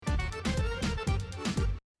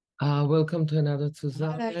Welcome to another Hi,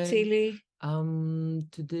 Tuzare. Tilly.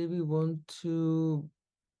 Today we want to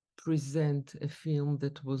present a film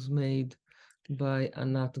that was made by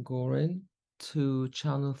Anat Goren to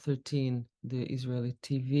Channel 13, the Israeli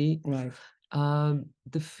TV. Right.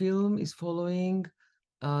 The film is following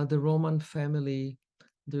the Roman family.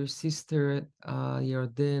 Their sister,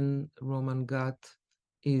 Yarden Roman Gat,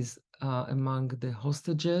 is among the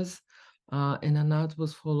hostages, and Anat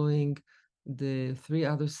was following the three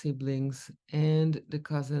other siblings and the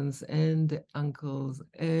cousins and the uncles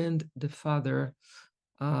and the father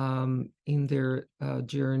in their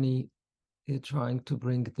journey trying to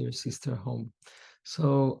bring their sister home.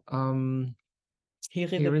 So here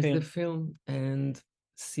is the film, and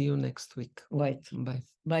see you next week. Right. Bye.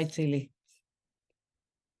 Bye, Tilly.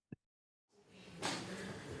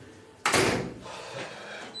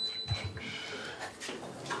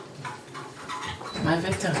 מה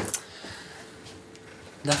הבאת?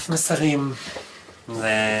 דף מסרים.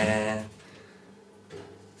 זה...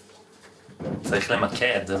 צריך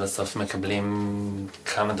למקד, בסוף מקבלים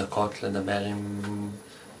כמה דקות לדבר עם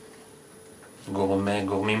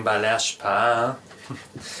גורמים בעלי השפעה.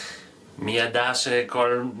 מי ידע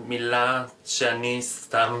שכל מילה שאני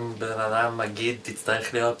סתם בן אדם אגיד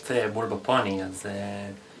תצטרך להיות בול בפוני, אז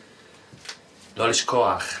לא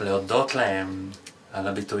לשכוח, להודות להם על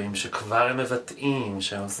הביטויים שכבר הם מבטאים,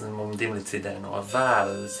 שהם עומדים לצידנו,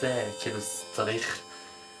 אבל זה כאילו צריך,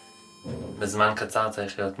 בזמן קצר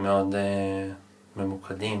צריך להיות מאוד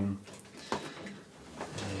ממוקדים.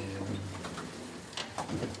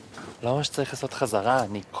 לא ממש צריך לעשות חזרה,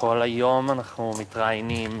 כל היום אנחנו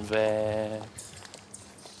מתראיינים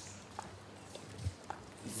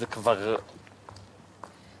זה כבר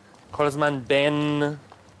כל הזמן בין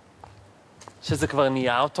שזה כבר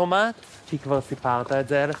נהיה אוטומט, כי כבר סיפרת את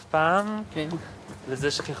זה 1000 פעם. כן.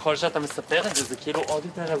 לזה שככל שאתה מספר את זה, זה כאילו עוד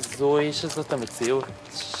יותר הזוי שזאת המציאות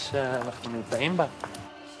שאנחנו נמצאים בה.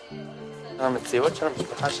 המציאות של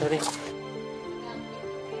המשפחה שלי.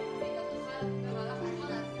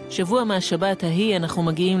 שבוע מהשבת ההיא אנחנו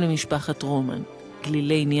מגיעים למשפחת רומן.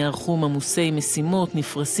 גלילי נייר חום עמוסי משימות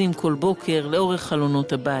נפרסים כל בוקר לאורך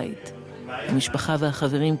חלונות הבית. המשפחה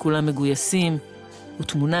והחברים כולם מגויסים,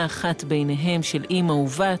 ותמונה אחת ביניהם של אמא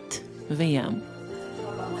ובת וים.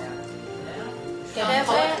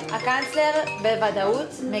 חבר'ה, הקנצלר בוודאות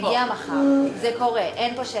מגיע מחר. זה קורה,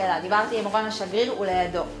 אין פה שאלה. דיברתי עם רון השגריר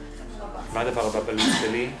ולידו. מה הדבר הבא בלו"ז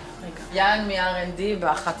שלי? יין מ-R&D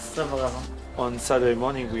ב-11:15. On Saturday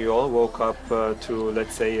morning we all woke up to,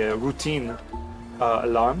 let's say, routine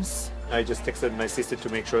alarms. I just texted my sister to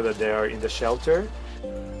make sure that they are in the shelter.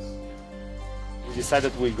 We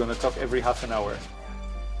decided we're going to talk every half an hour.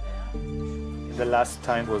 The last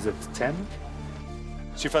time was at 10.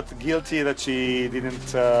 She felt guilty that she didn't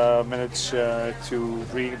manage to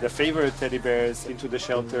bring the favorite teddy bears into the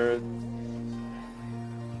shelter.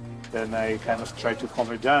 Then I kind of tried to calm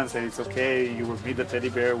her down, say it's okay, you will meet the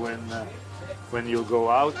teddy bear when you go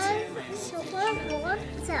out.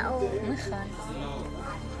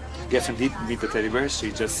 Geffen did meet the teddy bear, she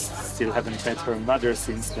just still haven't met her mother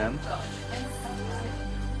since then.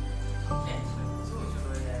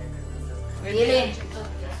 גילי,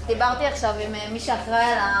 דיברתי עכשיו עם מי שאחראי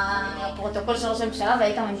על הפרוטוקול של ראש הממשלה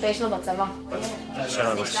והיית מ"פ שלו בצבא.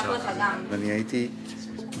 אני הייתי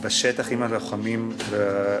בשטח עם הלוחמים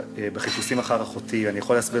בחיפושים אחר אחותי, ואני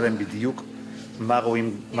יכול להסביר להם בדיוק מה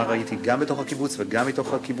ראיתי גם בתוך הקיבוץ וגם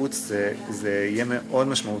מתוך הקיבוץ. זה יהיה מאוד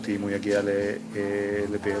משמעותי אם הוא יגיע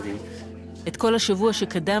לבארי. את כל השבוע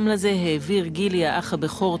שקדם לזה העביר גילי האח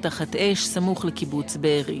הבכור תחת אש סמוך לקיבוץ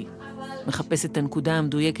בארי. מחפש את הנקודה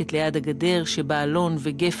המדויקת ליד הגדר שבה אלון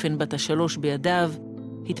וגפן בת ה3 בידיו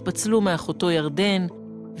התפצלו מאחותו ירדן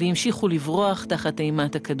והמשיכו לברוח תחת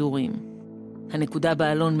אימת הכדורים. הנקודה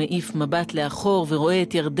בה אלון מעיף מבט לאחור ורואה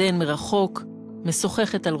את ירדן מרחוק,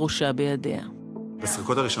 משוחחת על ראשה בידיה.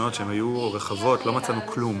 בסריקות הראשונות שהן היו רחבות לא מצאנו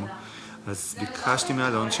כלום, אז ביקשתי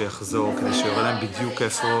מאלון שיחזור כדי שיורה להם בדיוק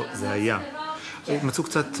איפה זה היה. מצאו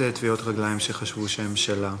קצת טביעות רגליים שחשבו שהם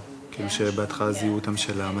שלה, כאילו שבהתחלה זיהו אותם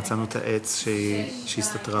שלה, מצאנו את העץ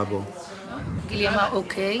שהסתתרה בו. גילי אמר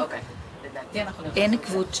אוקיי, אין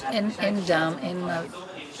קבוצ, אין דם, אין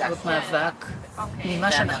מאבק.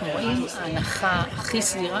 ממה שאנחנו רואים, ההנחה הכי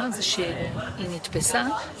סבירה זה שהיא נתפסה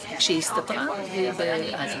כשהיא הסתתרה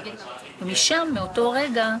בעזה. ומשם, מאותו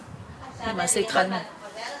רגע, למעשה התחלנו.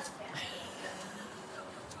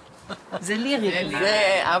 זה לירי.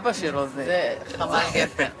 זה אבא שלו, זה חמאס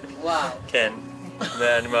גפן. וואו. כן,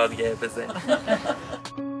 ואני מאוד גאה בזה.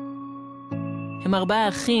 הם 4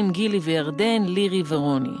 אחים, גילי וירדן, לירי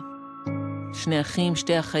ורוני. 2 אחים,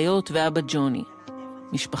 2 אחיות ואבא ג'וני.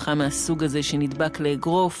 משפחה מהסוג הזה שנדבק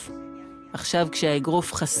לאגרוף. עכשיו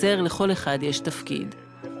כשהאגרוף חסר, לכל אחד יש תפקיד.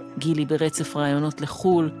 גילי ברצף רעיונות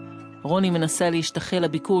לחול, רוני מנסה להשתחל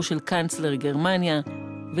לביקור של קנצלר גרמניה,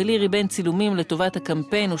 ולירי בין צילומים לטובת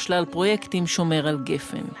הקמפיין ושלל פרויקטים שומר על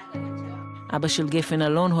גפן. אבא של גפן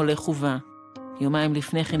אלון הולך ובא. יומיים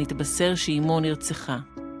לפני כן התבשר שאימו נרצחה.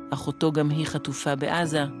 אחותו גם היא חטופה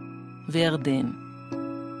בעזה, וירדן.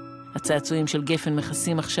 הצעצועים של גפן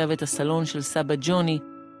מכסים עכשיו את הסלון של סבא ג'וני,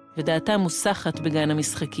 ודעתה מוסחת בגן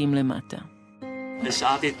המשחקים למטה.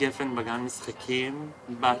 השארתי את גפן בגן משחקים,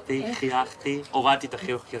 באתי, חייכתי, הורדתי את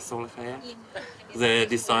החיוך כי אסור לחייך. זה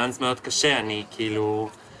דיסוננס מאוד קשה, אני כאילו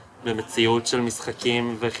במציאות של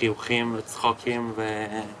משחקים וחיוכים וצחוקים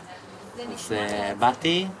אז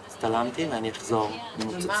באתי, הסתלמתי ואני אחזור,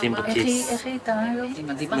 מוצצים בכיס. איך היא איתה היום? היא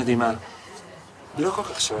מדהימה. מדהימה. לא כל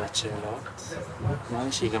כך שואלת שאלות, נראה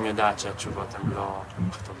לי שהיא גם יודעת שהתשובות הן לא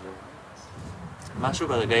כתובות. משהו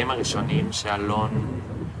ברגעים הראשונים שאלון,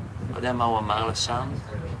 לא יודע מה הוא אמר לה שם,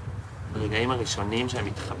 ברגעים הראשונים שהם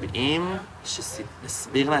מתחבאים,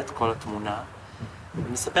 שהסביר לה את כל התמונה,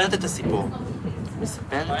 ומספרת את הסיפור.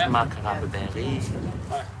 מספרת מה קרה בבארי,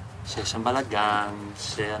 שיש שם בלגן,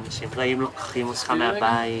 שאנשים רעים לוקחים אותך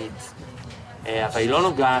מהבית, אבל היא לא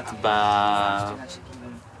נוגעת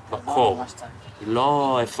בקור, היא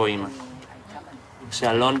לא איפה אימא.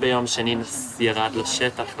 כשאלון ביום שני ירד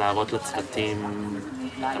לשטח להראות לצוותים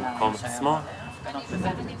את המקום עצמו,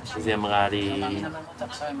 אז היא אמרה לי,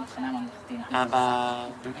 אבא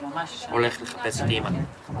הולך לחפש את אימא.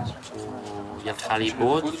 היא הלכה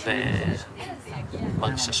לאיבוד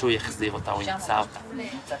ומרגישה שהוא יחזיר אותה, הוא ימצא אותה.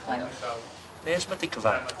 ויש בה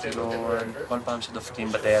תקווה, כאילו כל פעם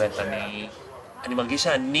שדופקים בדלת אני מרגיש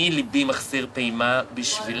שאני ליבי מחסיר פעימה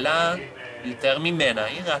בשבילה יותר ממנה.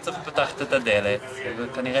 היא רצה ופתחת את הדלת,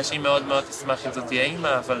 וכנראה שהיא מאוד מאוד תשמח אם זאת תהיה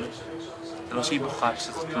אימא, אבל זה לא שהיא בוכה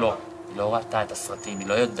כשזאת לא. היא לא ראתה את הסרטים, היא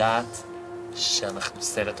לא יודעת שאנחנו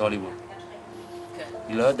סרט הוליווד.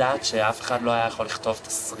 היא לא יודעת שאף אחד לא היה יכול לכתוב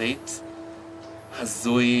תסריט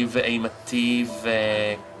הזוי ואימתי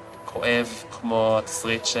וכואב כמו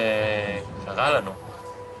התסריט שקרה לנו.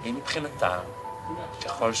 היא מבחינתה,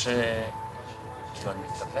 ככל ש... כאילו אני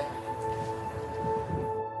מתכוון.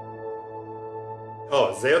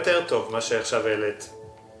 זה יותר טוב מה שעכשיו העלית.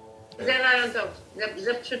 זה רעיון טוב,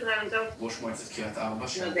 זה פשוט רעיון טוב. ראש מועצת קריית 4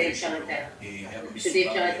 זה אי אפשר לתאר. שזה אי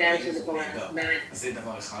אפשר לתאר שזה קורה, באמת. אז זה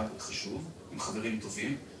דבר אחד חשוב, עם חברים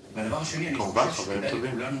טובים. והדבר השני, אני חושב שכדאי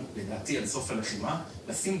לכולנו, לדעתי, על סוף הלחימה,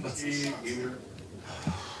 לשים בצד.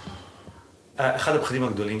 אחד הפחדים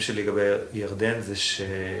הגדולים שלי לגבי ירדן זה שהיא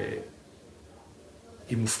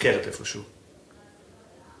מופקרת איפשהו.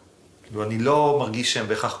 כאילו, אני לא מרגיש שהם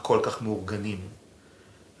בהכרח כל כך מאורגנים.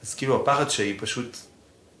 אז כאילו, הפחד שהיא פשוט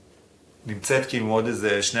נמצאת כאילו עם עוד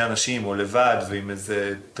איזה שני אנשים או לבד, ועם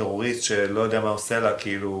איזה טרוריסט שלא יודע מה עושה לה,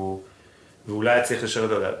 כאילו, ואולי צריך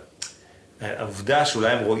לשרת אותה. העובדה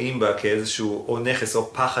שאולי הם רואים בה כאיזשהו או נכס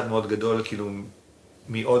או פחד מאוד גדול, כאילו,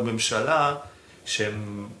 מעוד ממשלה,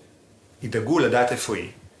 שהם ידאגו לדעת איפה היא.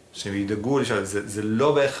 שהם ידאגו לשאול, זה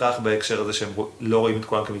לא בהכרח בהקשר הזה שהם לא רואים את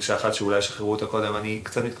כולם כמקשה אחת, שאולי ישחררו אותה קודם. אני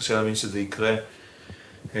קצת מתקשה להאמין שזה יקרה.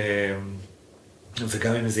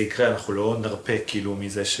 וגם אם זה יקרה, אנחנו לא נרפה כאילו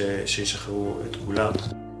מזה שישחררו את כולם.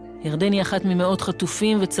 ירדן היא אחת ממאות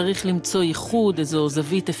חטופים וצריך למצוא ייחוד, איזו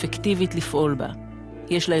זווית אפקטיבית לפעול בה.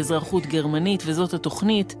 יש לה אזרחות גרמנית וזאת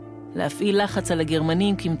התוכנית, להפעיל לחץ על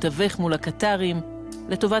הגרמנים כמתווך מול הקטרים,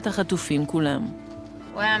 לטובת החטופים כולם.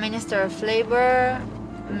 הוא היה Minister of Labor,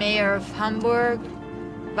 Mayor of Hamburg,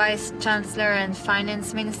 Vice Chancellor and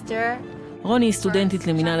Finance Minister. רוני היא סטודנטית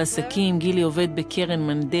למינהל עסקים, גילי עובד בקרן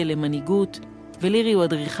מנדל למנהיגות, ולירי הוא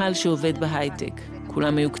אדריכל שעובד בהייטק.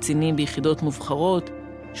 כולם היו קצינים ביחידות מובחרות,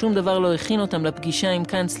 שום דבר לא הכין אותם לפגישה עם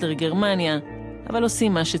קנצלר גרמניה, אבל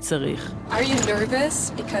עושים מה שצריך. Are you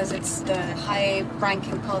nervous because it's the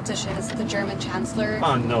high-ranking politician, it's the German chancellor?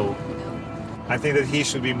 Oh, no. I think that he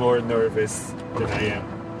should be more nervous than I am.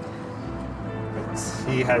 But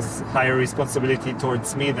he has higher responsibility towards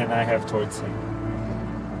me than I have towards him.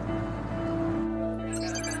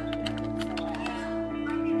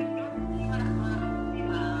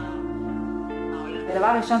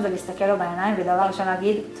 דבר ראשון זה להסתכל לו בעיניים, ודבר ראשון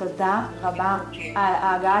להגיד תודה רבה.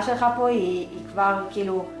 ההגעה שלך פה היא כבר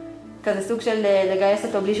כאילו כזה סוג של לגייס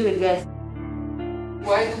אותו בלי שהוא יתגייס. Why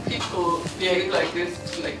do people behave like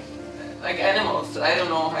this, like animals? I don't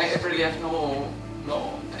know. I really have no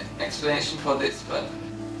explanation for this, but...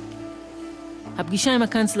 הפגישה עם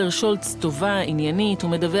הקנצלר שולץ טובה, עניינית,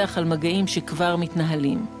 ומדווח על מגעים שכבר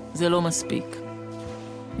מתנהלים. זה לא מספיק.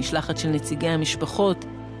 משלחת של נציגי המשפחות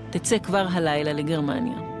תצא כבר הלילה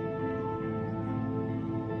לגרמניה.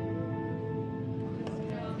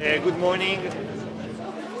 Good morning.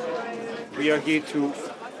 We are here to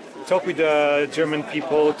talk with the German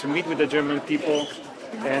people, to meet with the German people,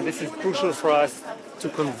 and this is crucial for us to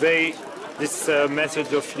convey this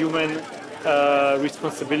message of human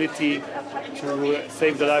responsibility to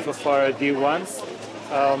save the life of our dear ones.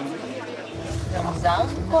 זה מוזר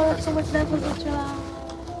כל התשומת לב הזאת של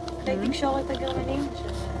הכלי תקשורת הגרמנים,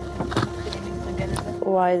 שמתחילים להתרגל לזה.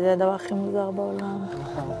 וואי, זה הדבר הכי מוזר בעולם.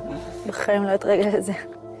 בחיים לא אתרגל לזה.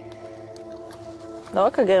 לא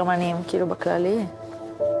רק הגרמנים, כאילו בכללי.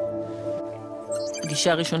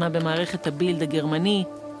 פגישה ראשונה במערכת הבילד הגרמני,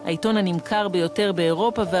 העיתון הנמכר ביותר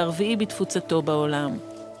באירופה והרביעי בתפוצתו בעולם.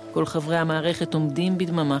 כל חברי המערכת עומדים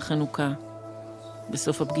בדממה חנוכה.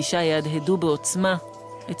 בסוף הפגישה יהדהדו בעוצמה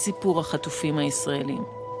את סיפור החטופים הישראלים.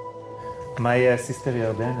 My sister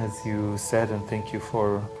Yarden, as you said, and thank you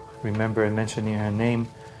for remember and mentioning her name,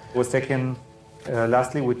 was taken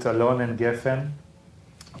lastly with Alon and Geffen,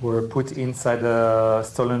 were put inside a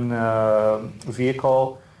stolen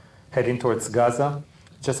vehicle heading towards Gaza,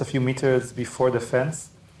 just a few meters before the fence.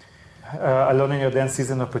 Alon and Yarden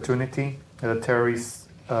seized an opportunity. The terrorists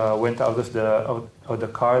went out of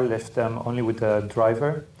the car, left them only with the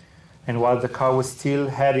driver. And while the car was still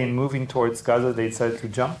moving towards Gaza, they decided to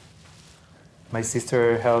jump. My sister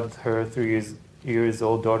held her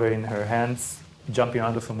 3-year-old daughter in her hands, jumping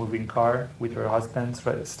out of a moving car with her husband,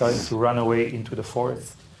 starting to run away into the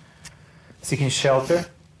forest, seeking shelter.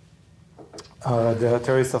 The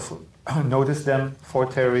terrorists noticed them. 4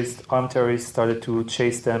 armed terrorists, started to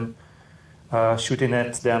chase them, shooting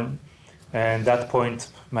at them. And at that point,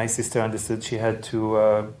 my sister understood she had to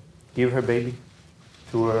give her baby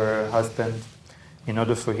to her husband in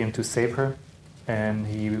order for him to save her. And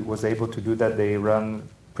he was able to do that. They ran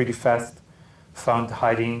pretty fast, found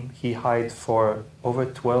hiding. He hid for over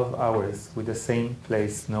 12 hours with the same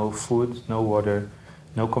place, no food, no water,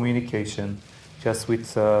 no communication, just with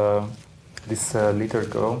this little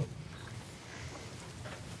girl.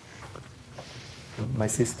 My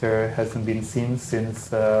sister hasn't been seen since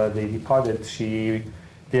they departed. She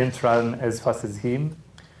didn't run as fast as him.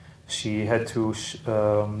 She had to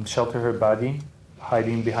shelter her body,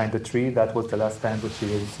 hiding behind the tree. That was the last time that she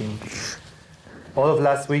was seen. All of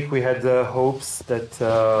last week we had hopes that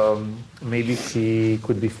maybe she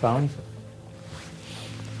could be found.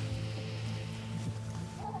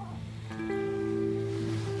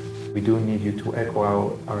 We do need you to echo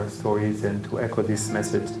our stories and to echo this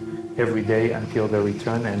message every day until their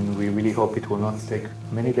return, and we really hope it will not take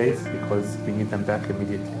many days because we need them back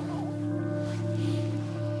immediately.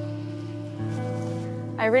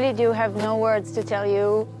 I really do have no words to tell you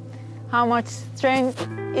how much strength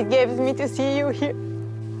it gives me to see you here.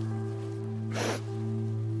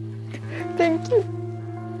 Thank you.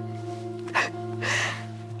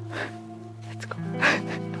 Let's go.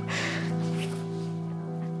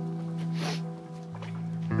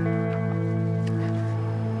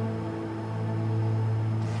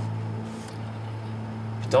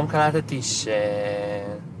 פתאום קלטתי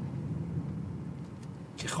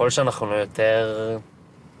ככל שאנחנו יותר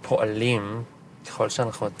פועלים, ככל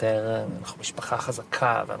שאנחנו אנחנו משפחה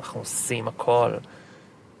חזקה ואנחנו עושים הכל,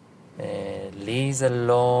 לי זה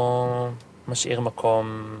לא משאיר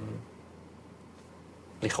מקום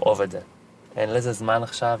לכאוב את זה. אין לזה זמן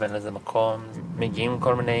עכשיו, אין לזה מקום. מגיעים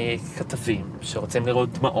כל מיני כתבים שרוצים לראות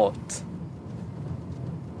דמעות.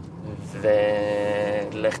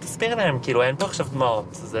 ולך תסביר להם, כאילו אין פה עכשיו דמעות.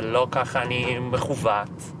 זה לא ככה אני מכוות.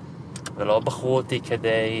 ולא בחרו אותי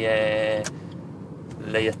כדי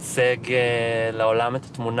לייצג לעולם את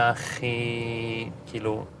התמונה הכי,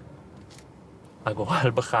 כאילו,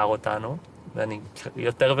 הגורל בחר אותנו. ואני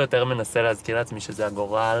יותר ויותר מנסה להזכיר לעצמי שזה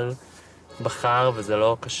הגורל בחר, וזה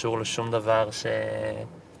לא קשור לשום דבר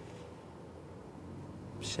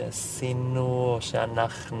שעשינו, או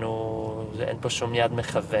שאנחנו, שאין פה שום יד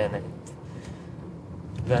מכוונת.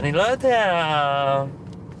 ואני לא יודע,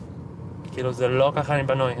 כאילו זה לא ככה אני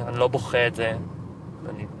בנוי, אני לא בוכה את זה.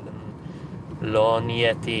 אני לא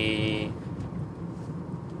נהייתי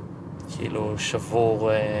כאילו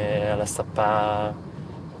שבור על הספה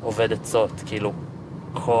עובד עצות, כאילו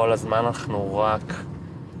כל הזמן אנחנו רק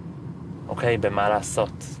אוקיי, במה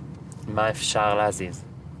לעשות, מה אפשר להזיז,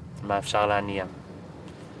 מה אפשר להניע.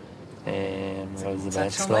 אבל זה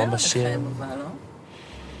בעצם לא משאיר.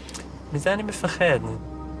 מזה אני מפחד.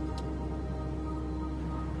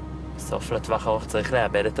 בסוף לטווח ארוך צריך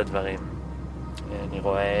לאבד את הדברים. אני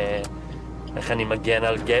רואה איך אני מגן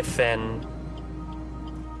על גפן.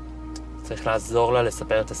 צריך לעזור לה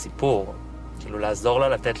לספר את הסיפור. כאילו לעזור לה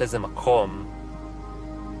לתת לזה מקום.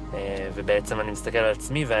 ובעצם אני מסתכל על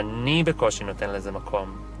עצמי ואני בקושי נותן לזה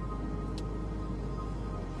מקום.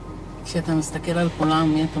 כשאתה מסתכל על פולארד,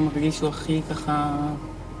 מי אתה מרגיש שהוא הכי ככה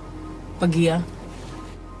פגיע?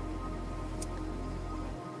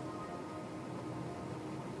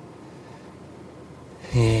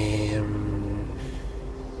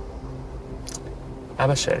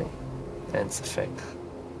 אבא שלי, אין ספק.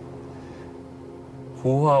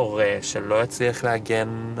 הוא ההורה שלא הצליח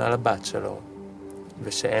להגן על הבת שלו,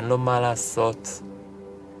 ושאין לו מה לעשות.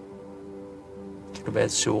 כאילו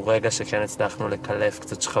באיזשהו רגע שכן הצלחנו לקלף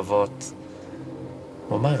קצת שכבות.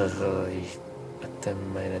 הוא אמר, אתם,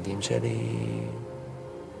 הילדים שלי,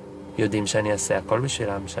 יודעים שאני אעשה הכל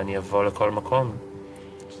בשבילם, שאני אבוא לכל מקום.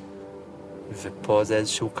 ופה זה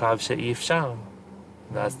איזשהו קו שאי אפשר.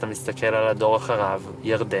 ואז אתה מסתכל על הדור אחריו,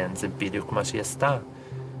 ירדן, זה בדיוק מה שהיא עשתה.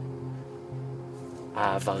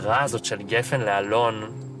 העברה הזאת של גפן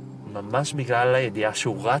לאלון, ממש בגלל הידיעה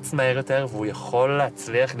שהוא רץ מהר יותר, והוא יכול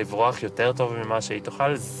להצליח לברוח יותר טוב ממה שהיא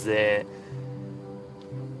תוכל, זה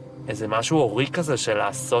איזה משהו הורי כזה של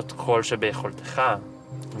לעשות כל שביכולתך,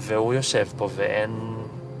 והוא יושב פה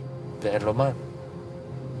ואין לו מה.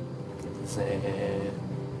 זה...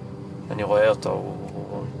 אני רואה אותו,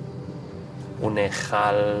 הוא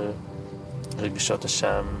נאכל רגשות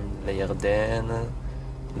אשם לירדן,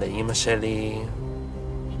 לאמא שלי.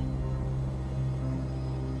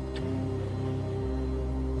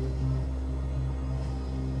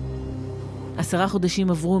 עשרה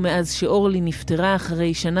חודשים עברו מאז שאורלי נפטרה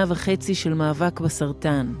אחרי 1.5 שנה של מאבק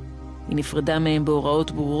בסרטן. היא נפרדה מהם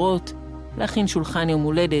בהוראות ברורות, להכין שולחן יום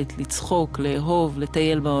הולדת, לצחוק, לאהוב,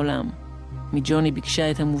 לטייל בעולם. מג'וני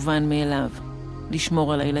ביקשה את המובן מאליו,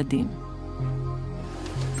 לשמור על הילדים.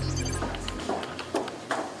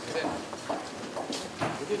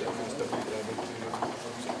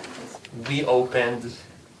 We opened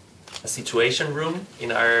a situation room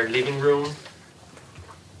in our living room.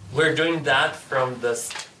 We're doing that from the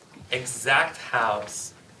exact house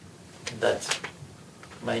that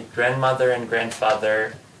my grandmother and grandfather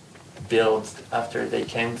built after they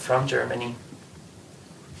came from Germany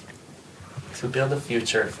to build a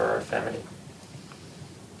future for our family.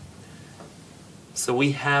 So we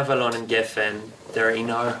have Alon and Geffen, they're in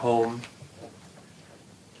our home,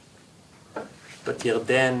 but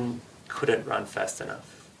Yarden couldn't run fast enough.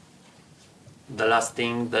 The last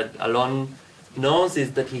thing that Alon knows is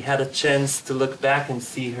that he had a chance to look back and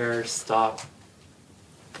see her stop,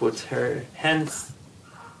 put her hands,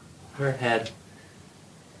 her head,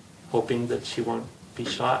 hoping that she won't be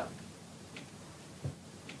shot.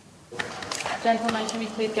 Gentlemen, can we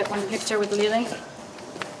please get one picture with Lily?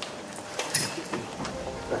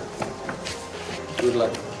 Good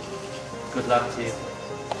luck. Good luck to you.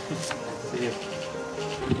 See you.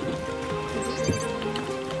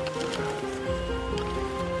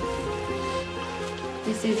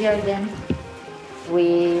 This is Yarden. We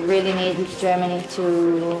really need Germany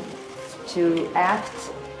to act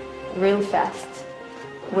real fast.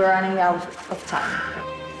 We're running out of time.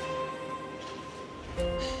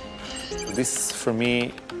 This, for me,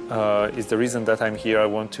 is the reason that I'm here. I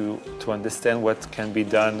want to understand what can be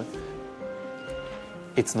done.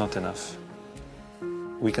 It's not enough.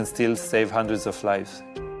 We can still save hundreds of lives.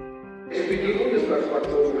 Die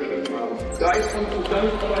Bundestagsfraktion geschrieben haben. Da ist von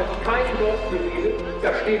Zusammenarbeit kein Wort die Rede.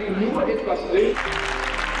 Da steht nur etwas drin.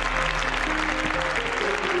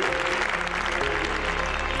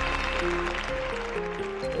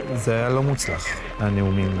 זה היה לא מוצלח,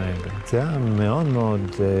 הנאומים האלה. זה היה מאוד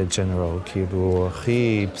מאוד ג'נרל, כאילו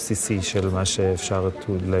הכי בסיסי של מה שאפשר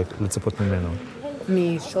לצפות ממנו.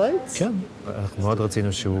 משולץ? כן, אנחנו מאוד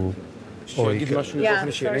רצינו שהוא... שיגיד משהו באופן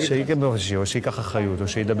אישי. שיגיד באופן אישי, או שייקח אחריות, או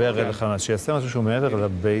שידבר אליך, שיעשה משהו שהוא מעבר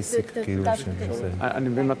לבייסיק, כאילו שזה... אני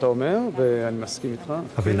מבין מה אתה אומר, ואני מסכים איתך.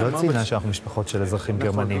 אבל היא לא ציינה שאנחנו משפחות של אזרחים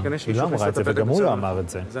גרמנים. היא לא אמרה את זה, וגם הוא לא אמר את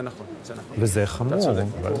זה. זה נכון, זה נכון. וזה חמור,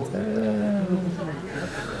 אבל זה...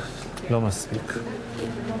 לא מספיק.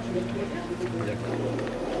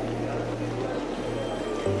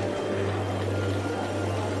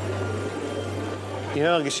 אם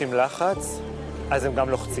הם מרגישים לחץ, אז הם גם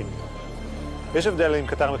לוחצים. יש הבדל אם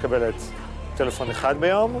קטר מקבלת טלפון אחד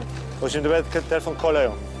ביום, או שהיא מדברת טלפון כל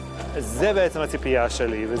היום. זה בעצם הציפייה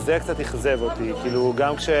שלי, וזה קצת אכזב אותי. כאילו,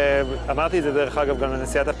 גם כשאמרתי את זה דרך אגב גם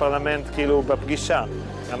לנשיאת הפרלמנט, כאילו, בפגישה.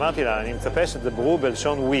 אמרתי לה, אני מצפה שתדברו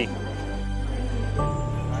בלשון ווי.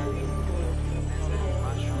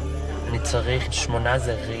 אני צריך 8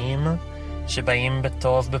 זרים שבאים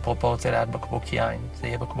בטוב בפרופורציה ליד בקבוק יין. זה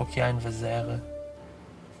יהיה בקבוק יין וזר.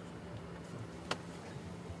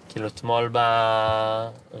 כאילו, אתמול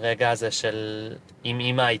ברגע הזה של אם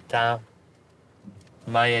אמא הייתה,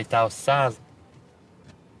 מה היא הייתה עושה,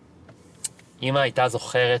 אמא הייתה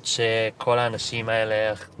זוכרת שכל האנשים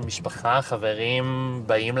האלה, משפחה, חברים,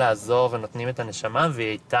 באים לעזור ונותנים את הנשמה, והיא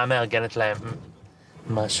הייתה מארגנת להם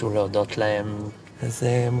משהו להודות להם. אז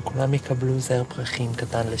הם כולם יקבלו זר פרחים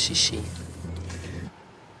קטן לשישי.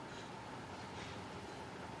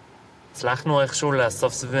 הצלחנו איכשהו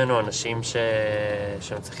לאסוף סביבנו אנשים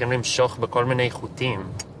שמצליחים למשוך בכל מיני חוטים.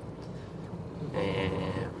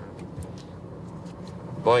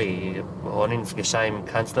 בואי, רוני נפגשה עם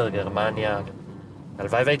קנצלר גרמניה.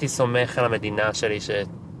 הלוואי והייתי סומך על המדינה שלי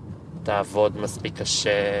שתעבוד מספיק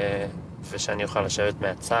קשה ושאני אוכל לשבת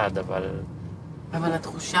מהצד, אבל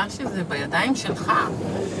התחושה שזה בידיים שלך,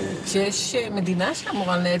 כשיש מדינה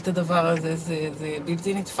שאמורה לנהל את הדבר הזה, זה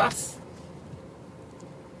בלתי נתפס.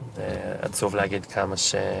 זה עצוב להגיד כמה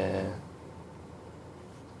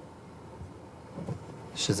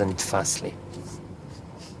שזה נתפס לי.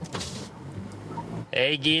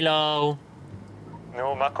 היי גילו!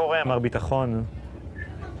 נו, מה קורה, מר ביטחון?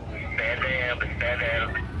 בסדר.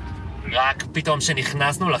 רק פתאום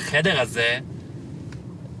שנכנסנו לחדר הזה,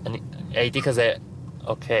 אני הייתי כזה,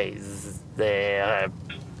 אוקיי,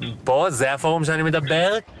 פה זה הפורום שאני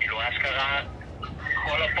מדבר? כאילו אשכרה,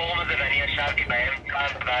 כל הפורום הזה ואני ישבתי באמצע,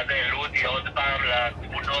 ואז העלו אותי עוד פעם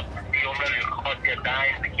לתמונות סיום ללחוץ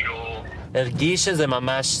ידיים, זה כאילו... הרגיש שזה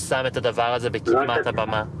ממש שם את הדבר הזה בקדמת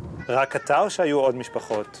הבמה. רק אתה או שהיו עוד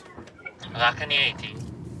משפחות? רק אני הייתי.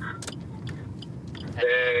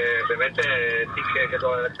 באמת תיק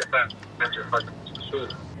גדול על הכתפיים שלך, זה חשוב.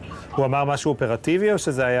 הוא אמר משהו אופרטיבי או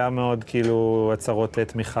שזה היה מאוד כאילו הצהרות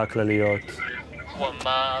תמיכה כלליות? הוא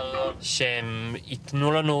אמר שהם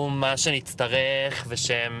ייתנו לנו מה שנצטרך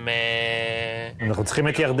ושהם... אנחנו צריכים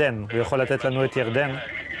את ירדן, הוא יכול לתת לנו את ירדן?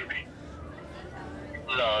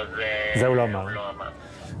 לא, זה הוא לא אמר.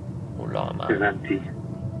 הוא לא אמר. הבנתי.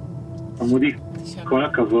 עמודי, כל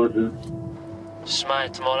הכבוד. שמע,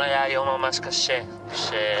 אתמול היה יום ממש קשה,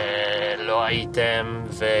 שלא הייתם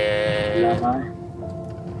למה?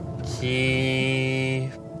 כי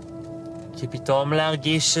פתאום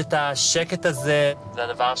להרגיש את השקט הזה, זה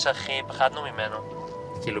הדבר שהכי פחדנו ממנו.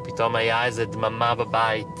 כאילו פתאום היה איזה דממה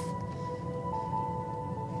בבית.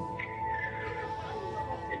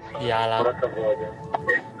 יאללה. כל הכבוד.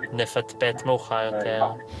 נפטפט מאוחר יותר.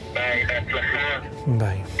 ביי, בהצלחה.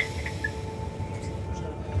 ביי.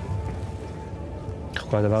 איך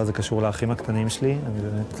כל הדבר הזה קשור לאחים הקטנים שלי? אני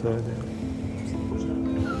באמת לא יודע.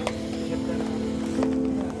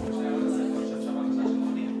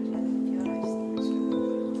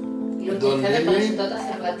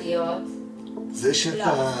 זה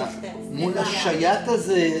שאתה מול השייט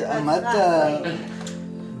הזה עמדת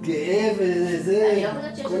גאה וזה,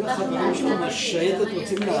 כל החברים שלו מהשייטת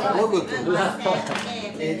רוצים להרוג אותו.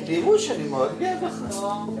 תראו שאני מאוד גאה בך.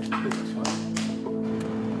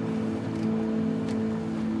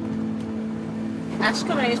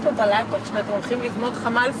 אשכרה, יש פה בלטות שאתם הולכים לבנות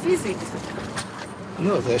חמ"ל פיזית.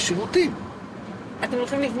 לא, זה השירותים. אתם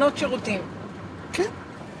הולכים לבנות שירותים. כן.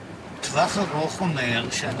 טווח ארוך אומר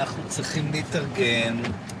שאנחנו צריכים להתארגן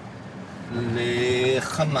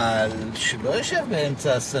לחמ"ל שלא יושב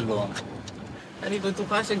באמצע הסלון. אני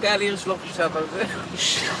בטוחה שגל הירש לא חושב על זה.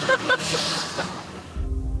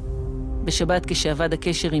 בשבת כשעבד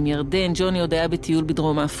הקשר עם ירדן, ג'וני עוד היה בטיול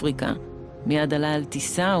בדרום אפריקה. מיד עלה על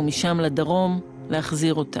טיסה ומשם לדרום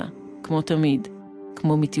להחזיר אותה, כמו תמיד.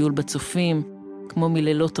 כמו מטיול בצופים, כמו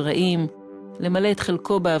מלילות רעים, למלא את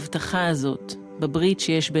חלקו בהבטחה הזאת, בברית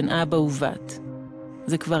שיש בין אבא ובת.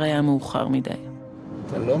 זה כבר היה מאוחר מדי.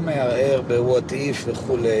 אתה לא מערער ב-what if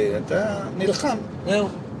וכולי, אתה נלחם. זהו.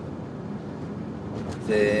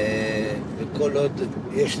 וכל עוד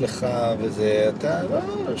יש לך וזה, אתה לא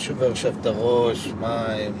שובר עכשיו את הראש,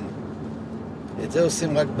 מים. את זה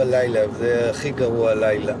עושים רק בלילה, וזה הכי גרוע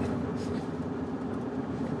לילה.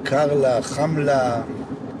 קר לה, חם לה.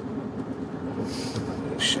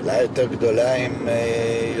 שאלה יותר גדולה אם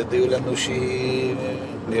יודיעו לנו שהיא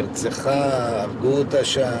נרצחה, הרגו אותה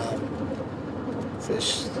שם.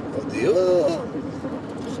 הודיעו,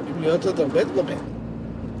 יכולים להיות עוד הרבה דברים.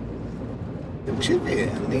 תקשיבי,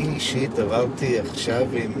 אני אישית עברתי עכשיו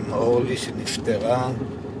עם אורלי שנפטרה,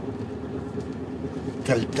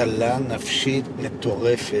 טלטלה נפשית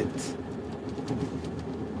מטורפת.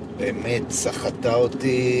 באמת סחטה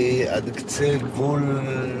אותי עד קצה גבול,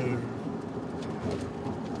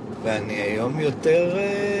 ואני היום יותר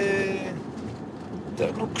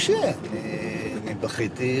נוקשה. אני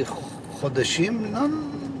בכיתי חודשים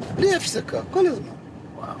בלי הפסקה, כל הזמן.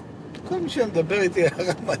 וואו. כל מי שמדבר איתי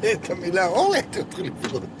היה מלא את המילה אורלי, תתחיל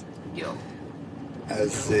לבנות.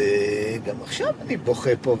 אז גם עכשיו אני בוכה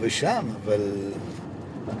פה ושם, אבל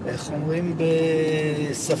איך אומרים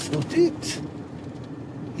בספרותית?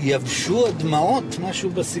 יבשו הדמעות, משהו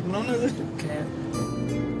בסגנון הזה. כן.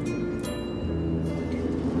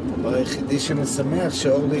 הדבר היחידי שמשמח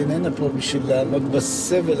שאורלי איננה פה בשביל לעמוד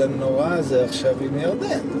בסבל הנורא הזה עכשיו עם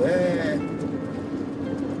ירדן.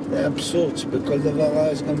 זה אבסורד שבכל דבר רע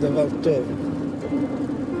יש גם דבר טוב.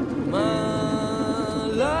 מה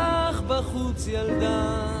לך בחוץ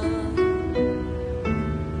ילדה?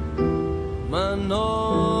 מה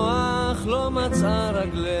נוח לא מצאה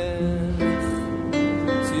רגלך?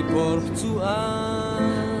 ציפור פצועה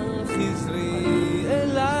חזרי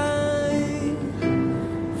אליי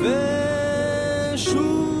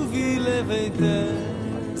ושובי לביתך.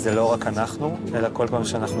 זה לא רק אנחנו, אלא כל פעם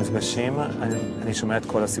שאנחנו נפגשים, אני שומע את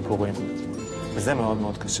כל הסיפורים. וזה מאוד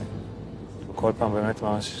מאוד קשה. כל פעם באמת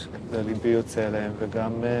ממש ליבי יוצא אליהם,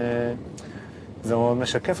 וגם זה מאוד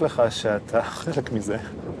משקף לך שאתה חלק מזה.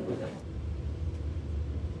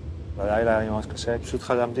 בלילה היה ממש קשה, פשוט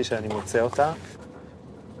חלמתי שאני מוצא אותה.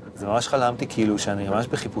 זה ממש חלמתי כאילו שאני ממש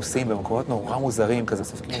בחיפושים, במקומות נורא מוזרים, כזה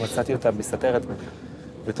בסוף כאילו מצאתי אותה מסתתרת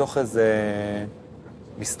בתוך איזה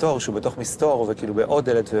מסתור, שהוא בתוך מסתור, וכאילו בעוד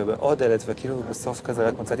דלת ובעוד דלת, וכאילו בסוף כזה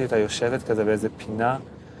רק מצאתי אותה יושבת כזה באיזה פינה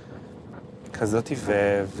כזאת,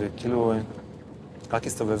 וכאילו רק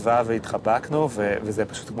הסתובבה והתחבקנו, וזה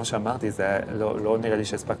פשוט כמו שאמרתי, זה לא נראה לי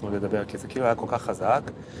שהספקנו לדבר, כי זה כאילו היה כל כך חזק,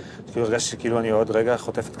 כאילו הרגשתי שכאילו אני עוד רגע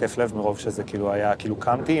חוטפת כיף לב מרוב שזה כאילו היה, כאילו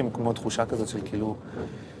קמתי עם כמו תחושה כזאת של כאילו,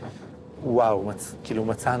 וואו, כאילו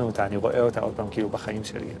מצאנו אותה, אני רואה אותה עוד פעם כאילו בחיים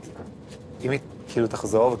שלי. אם היא כאילו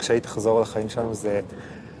תחזור, וכשהיא תחזור לחיים שלנו זה,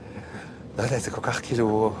 לא יודע, זה כל כך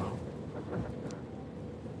כאילו,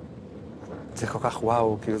 זה כל כך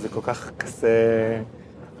וואו, כאילו זה כל כך כזה,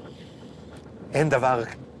 אין דבר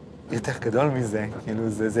יותר גדול מזה, כאילו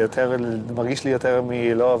זה יותר, מרגיש לי יותר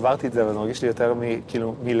לא עברתי את זה, אבל מרגיש לי יותר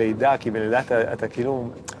כאילו מלידה, כי בלידה אתה כאילו,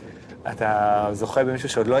 אתה זוכה במישהו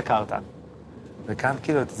שעוד לא הכרת. וכאן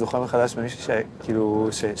כאילו אתה זוכר מחדש במישהו שכאילו,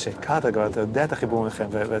 שהכרת כבר, אתה יודע את החיבור מכם,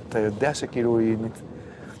 ואתה יודע שכאילו היא...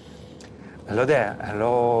 אני לא יודע,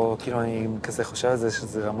 כאילו אני כזה חושב על זה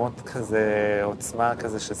שזה רמות כזה, עוצמה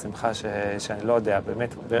כזה של שמחה שאני לא יודע,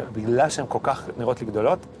 באמת, בגלל שהן כל כך נראות לי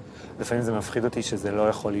גדולות, לפעמים זה מפחיד אותי שזה לא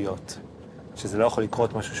יכול להיות, שזה לא יכול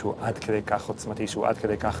לקרות משהו שהוא עד כדי כך עוצמתי, שהוא עד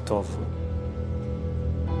כדי כך טוב.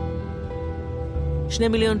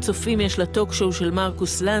 2 מיליון צופים יש לטוק שואו של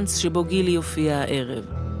מרקוס לנץ שבו גילי הופיע הערב.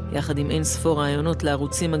 יחד עם אין ספור רעיונות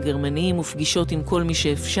לערוצים הגרמניים ופגישות עם כל מי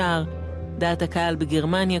שאפשר, דעת הקהל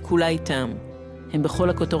בגרמניה כולה איתם. הם בכל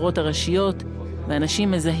הכותרות הראשיות,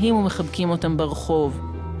 ואנשים מזהים ומחבקים אותם ברחוב.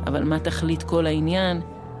 אבל מה תכלית כל העניין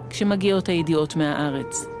כשמגיעות הידיעות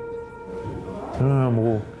מהארץ? הם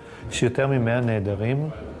אמרו שיותר מ100 נעדרים,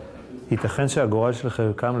 ייתכן שהגורל של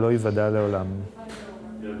חלקם לא ייוודע לעולם.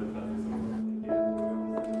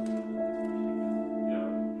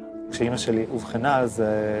 כשאימא שלי הובחנה, אז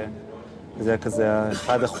זה היה כזה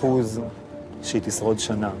 1% שהיא תשרוד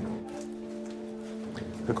שנה.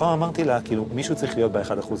 וכל אמרתי לה, כאילו, מישהו צריך להיות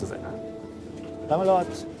ב1% הזה. למה לא את?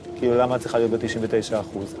 כאילו, למה את צריכה להיות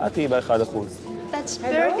ב99%? את תהיי ב1%. That's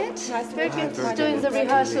Birgit. Birgit's doing the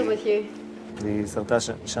rehearsal with you. היא שרתה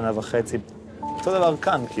שנה וחצי. אותו דבר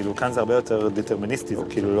כאן, כאילו, כאן זה הרבה יותר דטרמיניסטי, זה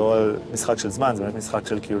כאילו לא משחק של זמן, זה באמת משחק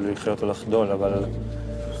של כאילו לחיות או לחדול, אבל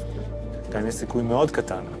כאן יש סיכוי מאוד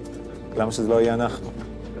קטן. למה שזה לא יהיה אנחנו?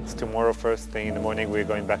 It's tomorrow first thing in the morning we're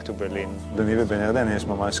going back to Berlin. ביני ובין ירדן יש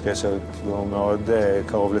ממש קשר כאילו מאוד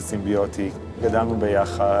קרוב לסימביוטי. גדלנו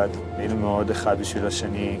ביחד, היינו מאוד אחד בשביל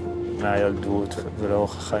השני מהילדות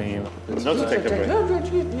ולאורך החיים. Not to take a break. No,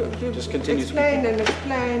 you just continue to explain and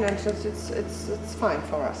explain and it's fine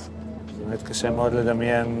for us. באמת קשה מאוד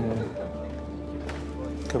לדמיין.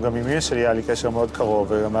 גם עם אמא שלי היה לי קשר מאוד קרוב,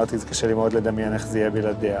 ואמרתי, זה קשה לי מאוד לדמיין איך זה יהיה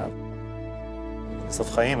בלעדיה.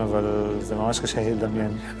 סוף חיים, אבל זה ממש קשה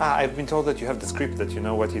לדמיין. I've been told that you have the script, that you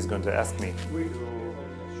know what he's going to ask me.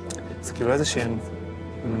 זה כאילו איזושהי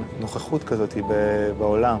נוכחות כזאת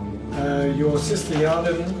בעולם. Your sister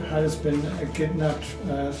Yarden has been kidnapped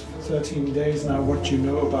 13 days now. What do you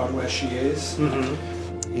know about where she is?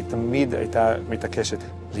 היא תמיד הייתה מתעקשת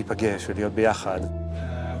להיפגש ולהיות ביחד.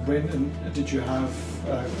 When did you have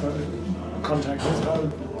contact with her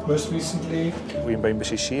most recently? אם באים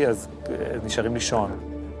בשישי, אז נשארים לישון.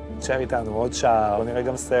 נשאר איתנו עוד שעה, בוא נראה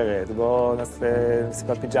גם סרט, בוא נעשה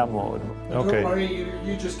מסיבת פיג'מות. Don't worry,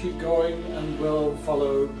 you just keep going and we'll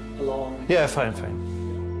follow along. Yeah, fine.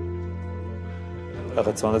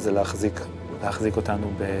 הרצון הזה להחזיק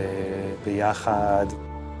אותנו ביחד.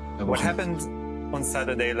 What happened on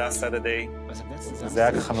Saturday, last Saturday? זה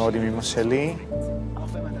היה ככה מאוד עם אמא שלי,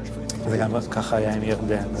 וגם ככה היה עם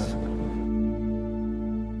ירדן.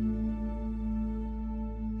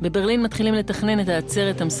 בברלין מתחילים לתכנן את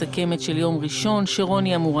העצרת המסכמת של יום ראשון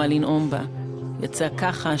שרוני אמורה לנאום בה. יצא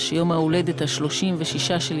ככה שיום ההולדת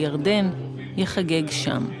ה-36 של ירדן יחגג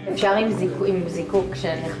שם. אפשר עם זיקוק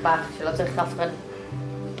שנחפך, שלא צריך אף אחד,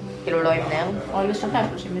 כאילו לא עם נר, או לשחרר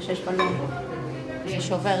 36 בלון. זה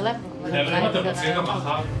שובר לב. אם אתם רוצים גם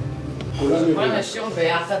מחר? כולם ישירו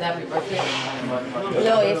ביחד happy birthday.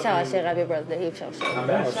 לא, אי אפשר לשיר happy birthday, אי אפשר לשיר.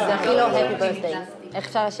 זה הכי לא happy birthday. איך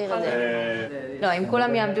אפשר לשיר את זה? לא, אם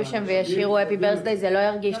כולם יעמדו שם וישירו happy birthday, זה לא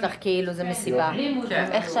ירגיש לך כאילו זה מסיבה.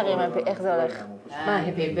 איך שרים, איך זה הולך? מה,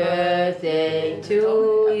 happy birthday to you?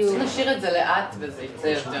 צריך לשיר את זה לאט וזה יצא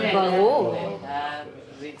יותר. ברור.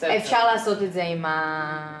 אפשר לעשות את זה עם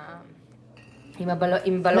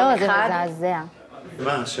בלון אחד. לא, זה מזעזע.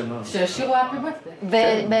 מה, שמה? שישירו happy birthday.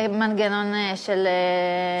 במנגנון של...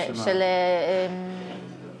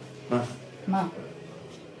 מה? מה?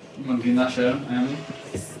 מנגינה של אמי?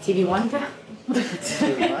 סטיבי וונדר?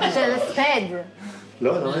 של ספד.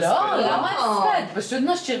 לא, לא, למה ספד? פשוט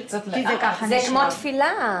נשיר קצת לאט. כי זה ככה נשמע. זה כמו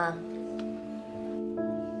תפילה.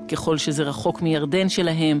 ככל שזה רחוק מירדן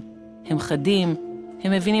שלהם, הם חדים,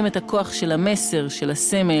 הם מבינים את הכוח של המסר, של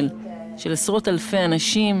הסמל, של עשרות אלפי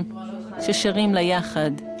אנשים ששרים לה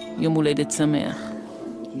יחד יום הולדת שמח.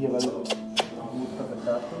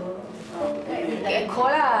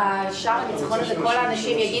 כל השער הניצחון הזה, כל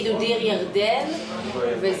האנשים יגידו דיר ירדן,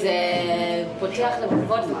 וזה פותח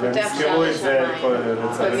לבבות ופותח שער השמיים.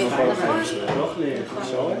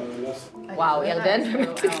 נכון? וואו, ירדן באמת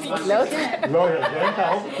תתלה אותך. לא,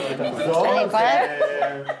 ירדן תחזור.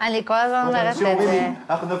 אני כל הזמן אומרת את זה.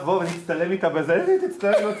 אנחנו נבוא ונצטלם איתה בזה,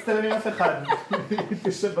 לא תצטלם עם אף אחד.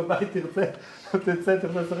 תשב בבית, תרצה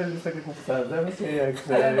לשחק משחק לקופסה, זה מה שיהיה.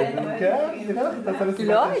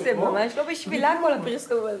 לא, זה ממש לא בשבילה כל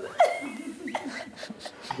הפרסום הזה.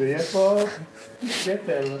 זה יהיה פה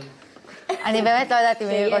קטל. אני באמת לא יודעת אם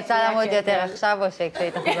היא רוצה למות יותר עכשיו או שכשהיא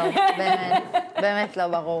תחזור. באמת לא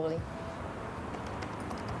ברור לי.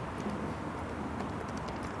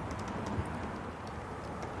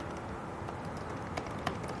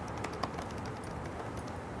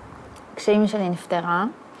 כשאימא שלי נפטרה,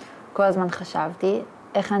 כל הזמן חשבתי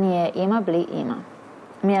איך אני אהיה אימא בלי אימא.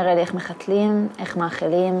 מי יראה לי איך מחתלים, איך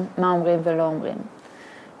מאכלים, מה אומרים ולא אומרים.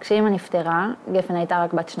 כשאימא נפטרה, גפן הייתה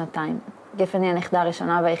רק בת 2. גפן היא הנכדה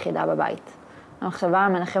הראשונה והיחידה בבית. המחשבה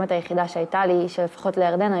המנחמת היחידה שהייתה לי, שלפחות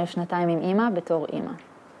לירדן היו 2 עם אימא בתור אימא.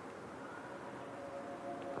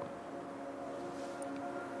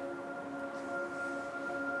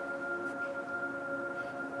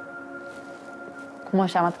 כמו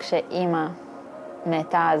שאמרת, כשאימא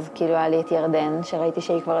מתה, אז כאילו היה לי את ירדן, שראיתי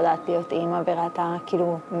שהיא כבר יודעת להיות אימא, וראתה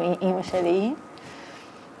כאילו מאימא שלי.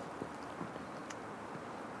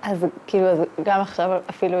 אז כאילו, גם עכשיו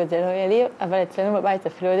אפילו את זה לא יהיה לי, אבל אצלנו בבית זה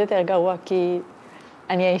אפילו עוד יותר גרוע, כי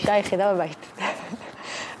אני האישה היחידה בבית.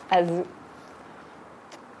 אז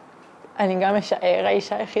אני גם אשאר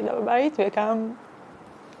האישה היחידה בבית, וגם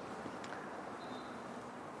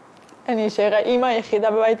אני אשאר האימא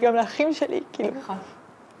היחידה בבית גם לאחים שלי, כאילו. נכון.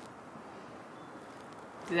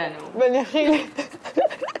 זה הנאום. ואני הכי...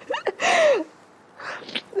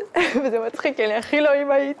 וזה מצחיק, כי אני הכי לא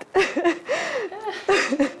אימהית.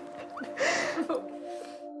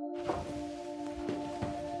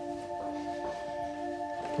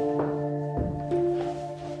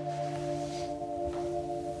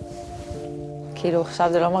 כאילו,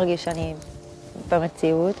 עכשיו זה לא מרגיש שאני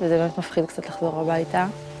במציאות, וזה באמת מפחיד קצת לחזור הביתה.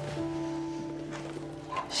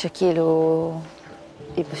 שכאילו,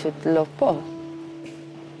 היא פשוט לא פה.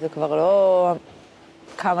 זה כבר לא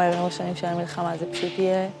כמה ימים ראשונים של המלחמה, זה פשוט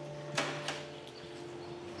יהיה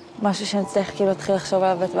משהו שנצטרך כאילו להתחיל לחשוב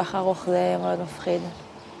עליו בטווח ארוך, זה מאוד מפחיד.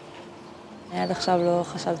 עד עכשיו לא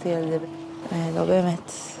חשבתי על זה, לא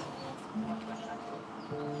באמת.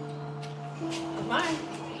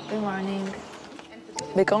 Good morning.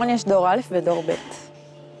 בעיקרון יש דור א' ודור ב'.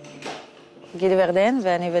 גילי וירדן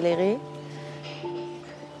ואני ולירי.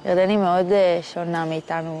 ירדן היא מאוד שונה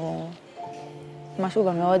מאיתנו, משהו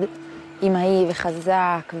גם מאוד אימהי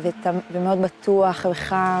וחזק ומאוד בטוח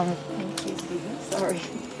וחם.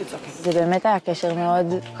 זה באמת היה קשר מאוד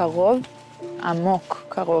קרוב, עמוק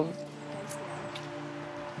קרוב.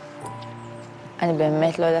 אני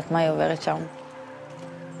באמת לא יודעת מה היא עוברת שם.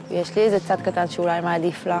 יש לי איזה צד קטן שאולי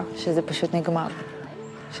מעדיף לה, שזה פשוט נגמר,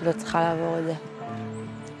 שלא צריכה לעבור את זה.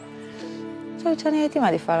 אני חושבת שאני הייתי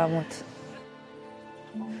מעדיפה למות.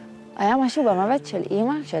 היה משהו במוות של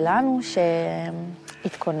אימא שלנו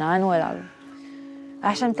שהתכוננו אליו.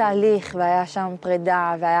 היה שם תהליך והיה שם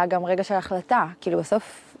פרידה והיה גם רגע של החלטה. כאילו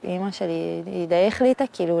בסוף אימא שלי, היא די החליטה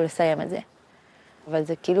כאילו לסיים את זה. אבל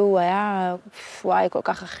זה כאילו היה, וואי, כל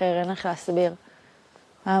כך אחר, אין איך להסביר.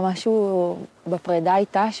 היה משהו בפרידה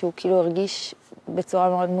איתה שהוא כאילו הרגיש בצורה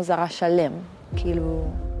מאוד מוזרה שלם, כאילו...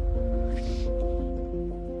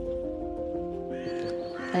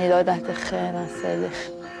 אני לא יודעת איך נעשה את זה.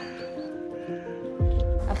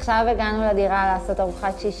 עכשיו הגענו לדירה לעשות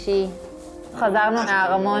ארוחת שישי. חזרנו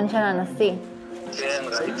מהארמון של הנשיא. כן,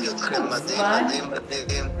 ראיתי אתכם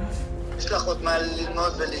מדהים. יש לך עוד מה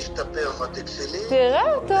ללמוד ולהשתפר, מותק שלי?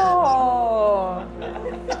 תראה אותו!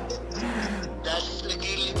 דש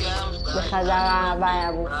לגילי גם. בחזרה, ביי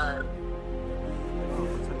אבו.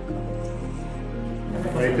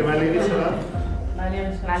 ראיתם מה לילי שלך? מה לי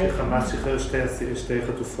משנה? שחמאס שחרר שתי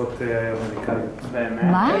חטופות אמריקאיות.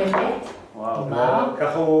 מה? וואו,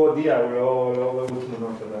 ככה הוא הודיע, הוא לא ראו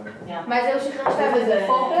תמונות עדיין. מה זה הוא שחרר שתיים? זה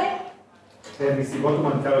פורפלי? מסיבות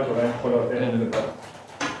הומניטריות אולי יכולות, אין לדבר.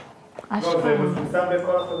 לא, זה מפורסם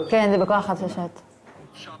בכל החדשות. כן, זה בכל החדשות.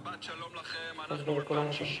 שבת שלום לכם, אנחנו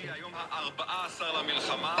בפעם שישי, היום ה-14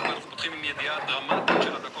 למלחמה, ואנחנו פותחים עם ידיעה דרמטית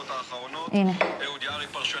של הדקות האחרונות. הנה. אהוד יערי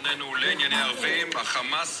פרשננו לענייני ערבים,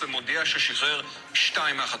 החמאס מודיע ששחרר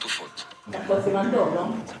 2 מהחטופות. הכל סימן טוב, לא?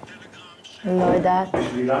 לא יודעת.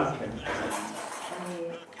 בשבילם, כן.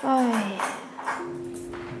 אוי.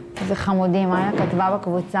 איזה חמודים, מאיה כתבה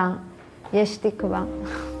בקבוצה. יש תקווה.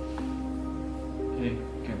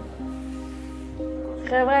 כן.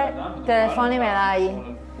 חבר'ה, טלפונים אליי.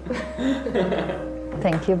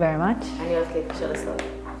 Thank you very much. אני הולכת להתקשר לסוד.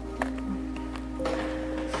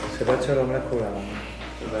 שבת שלום לכולם.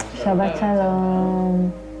 שבת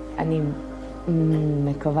שלום. אני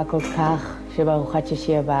מקווה כל כך שבארוחת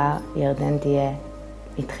שישי הבאה ירדן תהיה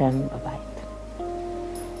איתכם בבית.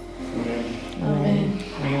 אמן.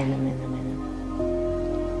 אמן, אמן, אמן.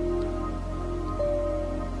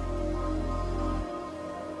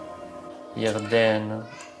 ירדן,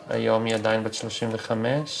 היום היא עדיין בת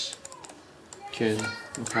 35. כן,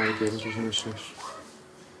 מחר הייתי איזה 36.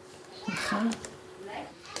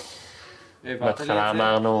 בהתחלה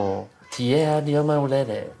אמרנו, תהיה עד יום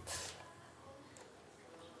ההולדת.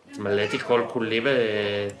 התמלאתי כל כולי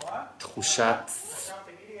בתחושת,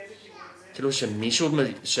 כאילו שמישהו,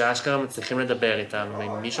 שאשכרה מצליחים לדבר איתנו,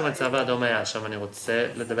 אם מישהו מצב האדום היה שם, אני רוצה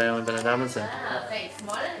לדבר עם הבן אדם הזה.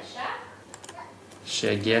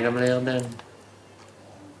 שהגיע גם לירדן.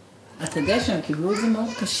 אתה יודע שהם קיבלו את זה מאוד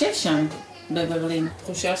קשה שם, בברלין.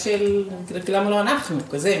 תחושה של, למה לא אנחנו,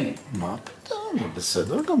 כזה. מה פתאום?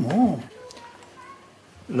 בסדר גמור.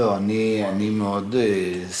 לא, אני מאוד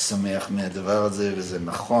שמח מהדבר הזה, וזה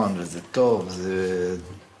נכון, וזה טוב, זה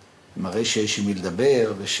מראה שיש עם מי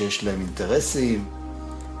לדבר, ושיש להם אינטרסים.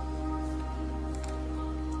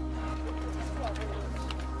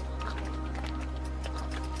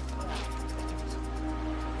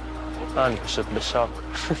 אני פשוט בשוק.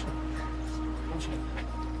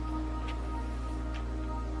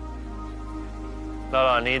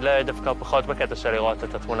 לא, אני דווקא פחות בקטע של לראות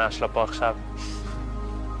את התמונה שלה פה עכשיו.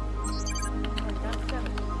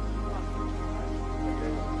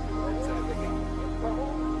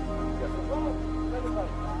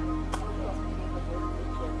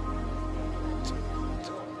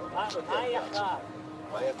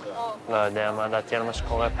 לא יודע מה דעתי על מה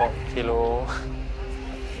שקורה פה, כאילו...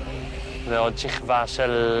 זה עוד שכבה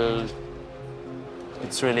של...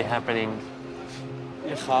 It's really happening.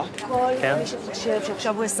 איך? כל מי שחושב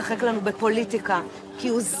שעכשיו הוא ישחק לנו בפוליטיקה, כי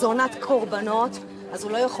הוא זונת קורבנות, אז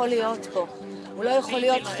הוא לא יכול להיות פה. הוא לא יכול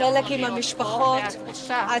להיות חלק עם המשפחות.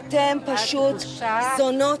 אתם פשוט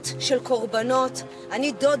זונות של קורבנות.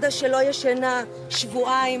 אני דודה שלא ישנה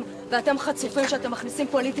שבועיים, ואתם חצופים שאתם מכניסים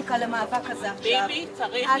פוליטיקה למאבק הזה עכשיו. ביבי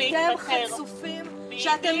צריך להתפטר. אתם חצופים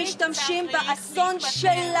שאתם משתמשים באסון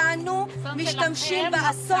שלנו, משתמשים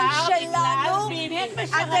באסון שלנו,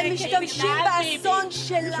 אתם משתמשים באסון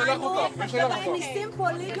שלנו, ומכניסים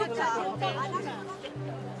פוליטיקה.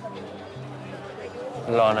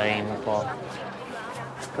 לא נעים פה.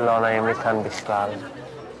 לא נעים לי כאן בכלל.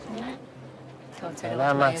 אתה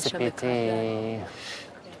יודע מה ציפיתי?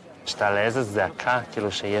 שתעלה איזה זעקה,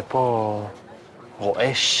 כאילו שיהיה פה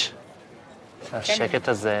רועש. השקט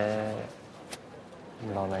הזה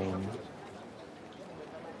לא נעים.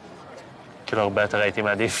 כאילו הרבה יותר הייתי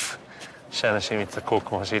מעדיף שאנשים יצעקו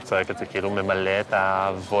כמו שהיא צועקת, זה כאילו ממלא את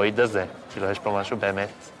הוויד הזה. כאילו יש פה משהו באמת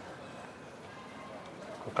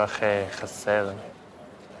כל כך חסר.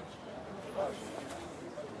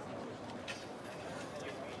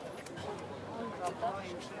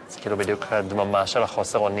 זה כאילו בדיוק הדממה של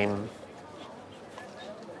החוסר אונים.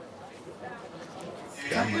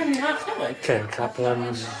 כן,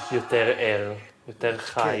 קפלן יותר ער, יותר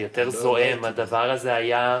חי, יותר זועם. הדבר הזה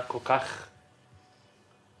היה כל כך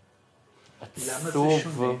עצוב.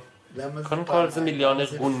 קודם כל זה מיליון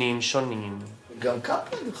ארגונים שונים. גם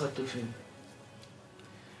קפלנים חטופים.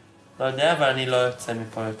 לא יודע, אבל אני לא יוצא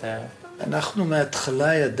מפה יותר. אנחנו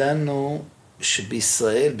מההתחלה ידענו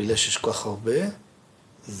שבישראל, בגלל שיש כל כך הרבה,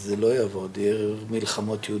 זה לא יעבוד. יהיה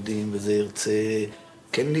מלחמות יהודים, וזה ירצה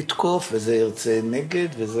כן לתקוף, וזה ירצה נגד,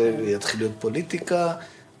 וזה יתחיל להיות פוליטיקה,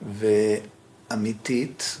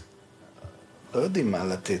 ואמיתית, לא יודעים מה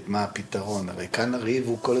לתת, מה הפתרון. הרי כאן הריב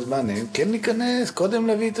הוא כל הזמן, כן להיכנס, קודם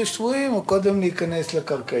להביא את השבויים, או קודם להיכנס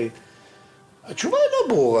לקרקעית. התשובה היא לא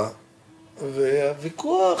ברורה.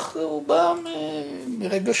 והוויכוח הוא בא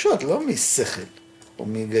מרגשות, לא משכל או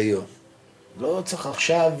מהיגיון. לא צריך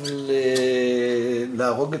עכשיו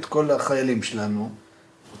להרוג את כל החיילים שלנו.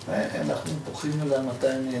 אנחנו פוחים על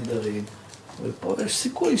 200 נהדרים, ופה יש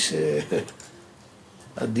סיכוי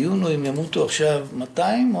שהדיון הוא אם ימותו עכשיו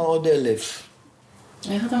 200 או עוד 1,000.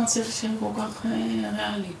 איך אתה מצליח לשיר כל כך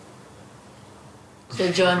ריאלי?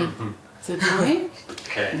 זה ג'וני. זה ג'וני?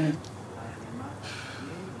 כן.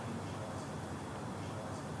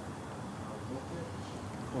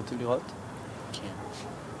 רוצים לראות? כן.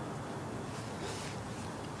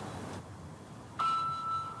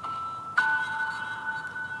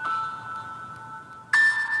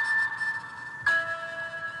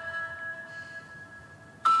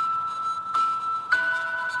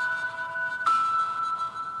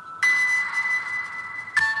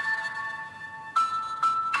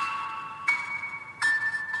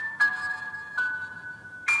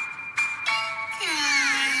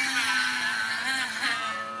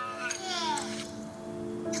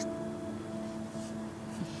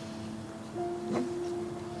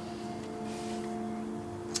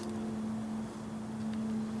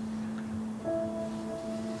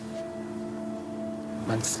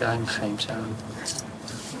 מה נסגר עם החיים שלנו?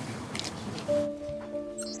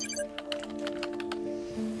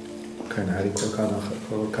 כן, היה לי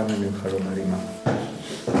כל כמה ימים חלום על אימא.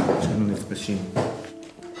 שהיינו נפגשים.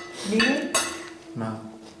 לילי? מה?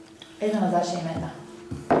 איזה מזל שהיא מתה.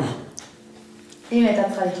 אם הייתה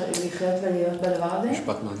צריכה לחיות ולהיות בדבר הזה?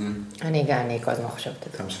 משפט מעניין. אני כל הזמן חושבת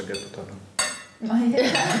את זה. אתה משגעת אותנו. מה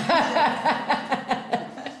יהיה?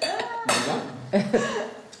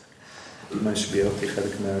 אמא השביעה אותי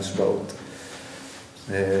חלק מההשבעות.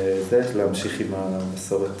 זה להמשיך עם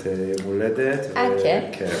המסורת יום הולדת.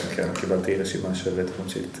 כן? כן, קיבלתי רשימה של דברים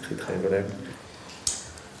שצריך להתחייב עליהם.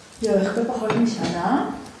 יו, איך בפחות משנה?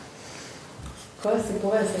 כל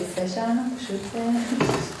הסיפור היפהפה שלנו פשוט...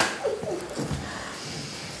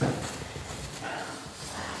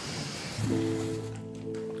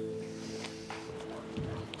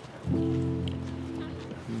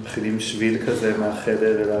 מכינים שביל כזה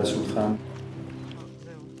מהחדר אל השולחן.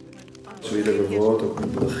 שביל לבבות או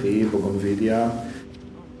דרכים או גונביליה.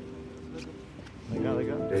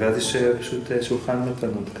 רגע. ואז יש פשוט שולחן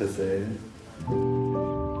מתנות כזה.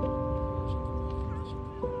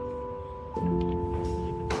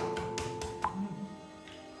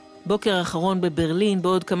 בוקר אחרון בברלין,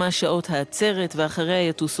 בעוד כמה שעות העצרת, ואחריה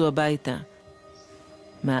יטוסו הביתה.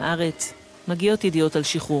 מהארץ מגיעות ידיעות על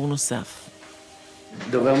שחרור נוסף.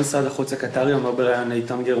 דובר משרד החוץ הקטרי אומר בראיון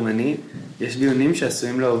לעיתון גרמני, יש דיונים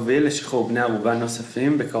שעשויים להוביל לשחרור בני ערובה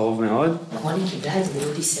נוספים בקרוב מאוד. רוני קיבלה את זה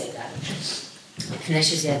מיהודי סגל, לפני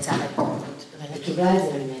שזה יצא לעיתונות. ואני קיבלה את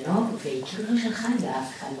זה ממנו, והיא כאילו לא שלחה את זה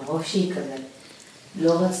אף אחד, מרוב שהיא כזה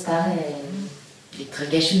לא רצתה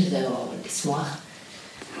להתרגש מזה או לשמוח.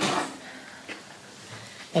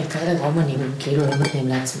 הם כאלה רומנים, הם כאילו לא מתנים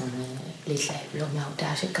לעצמם להתלהב, לא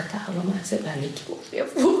מההודעה של קטר, לא מהזה, ואני כאילו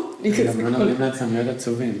יפור. גם לא נותנים לעצמם להיות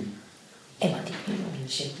עצובים. הם עדיפים,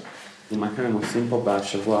 אנשים. ומה כאן הם עושים פה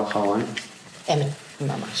בשבוע האחרון? הם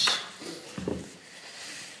ממש.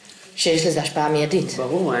 שיש לזה השפעה מיידית.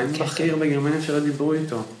 ברור, אין בכיר בגרמניה שלא דיברו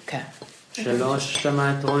איתו. כן. שלא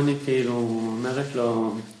שמע את רוני כאילו אומרת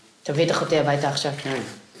לו... תביא את אחותי הביתה עכשיו. כן.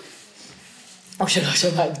 או שלא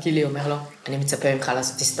שמע את גילי אומר לו, אני מצפה ממך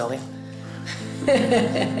לעשות היסטוריה.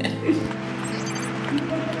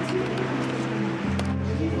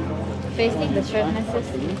 Facing the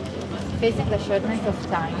shortness of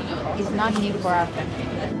time is not new for our country.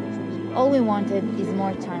 All we wanted is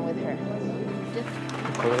more time with her.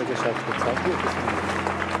 כל רגע שאת רוצה פה,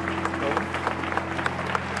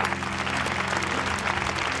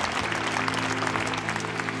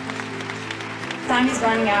 Time is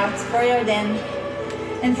running out for Yarden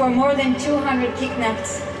and for more than 200 kidnapped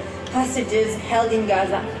hostages held in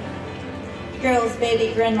Gaza. Girls,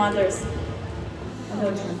 baby, grandmothers.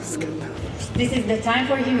 This is the time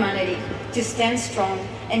for humanity to stand strong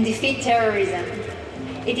and defeat terrorism.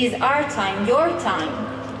 It is our time, your time,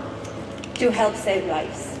 to help save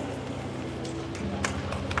lives.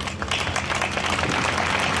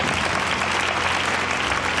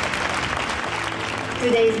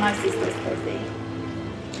 Today is my sister's birthday.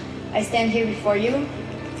 I stand here before you,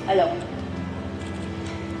 alone,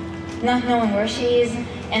 not knowing where she is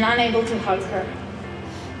and unable to hug her.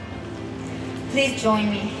 Please join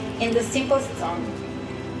me in the simplest song,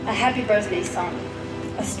 a happy birthday song,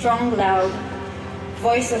 a strong, loud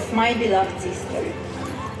voice of my beloved sister.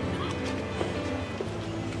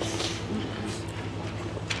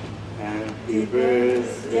 Happy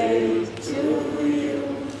birthday to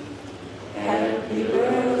you. Happy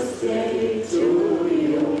birthday to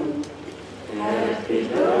you. Happy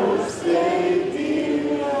birthday, dear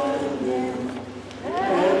Yarden.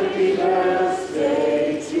 Happy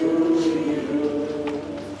birthday to you.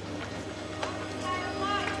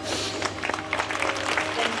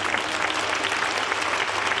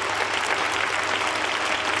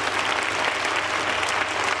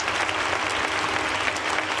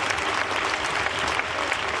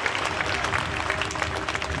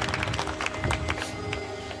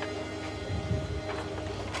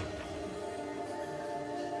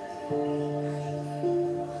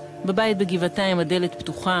 בבית בגבעתיים הדלת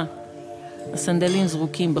פתוחה, הסנדלים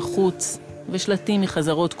זרוקים בחוץ, ושלטים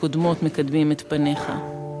מחזרות קודמות מקדמים את פניך.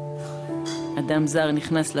 אדם זר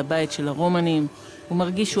נכנס לבית של הרומנים, הוא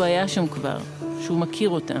מרגיש שהוא היה שם כבר, שהוא מכיר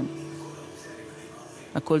אותם.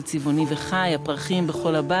 הכל צבעוני וחי, הפרחים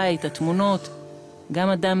בכל הבית, התמונות. גם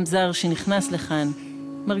אדם זר שנכנס לכאן,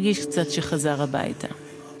 מרגיש קצת שחזר הביתה.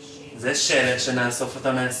 זה שלט שנאסוף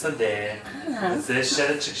אותה מהשדה, זה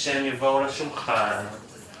שלט שכשהם יבואו לשולחן.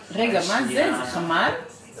 רגע, מה זה? זה חמל?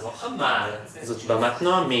 זה לא חמל, זאת במת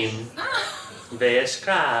נואמים, ויש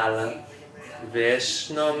קהל,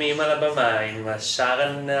 ויש נואמים על הבמה עם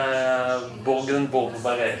השארן בורגנבורג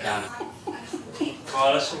ברקע.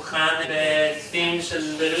 כל השולחן בצים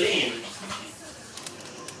של ברלין.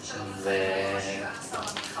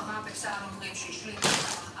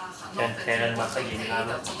 כן, כן, מה תגידי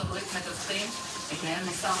לנו? ארצות הברית מדווחים, מתנהל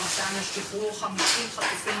משא ומתן לשחרור 50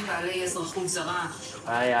 חטופים בעלי אזרחות זרה.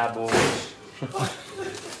 היי אבו.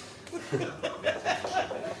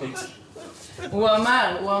 הוא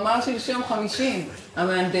אמר שלשום 50,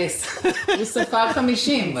 המהנדס. הוא ספר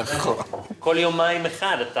 50. נכון. כל יומיים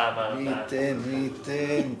אחד אתה אמרת. מי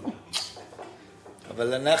ייתן.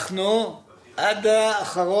 אבל אנחנו עד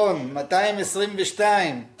האחרון,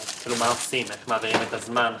 222. כאילו מה עושים? איך מעבירים את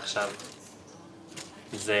הזמן עכשיו?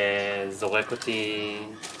 זה זורק אותי...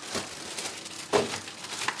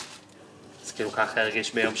 זה כאילו ככה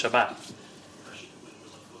הרגיש ביום שבת.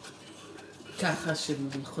 ככה של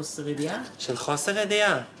חוסר ידיעה? של חוסר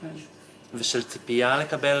ידיעה. ושל ציפייה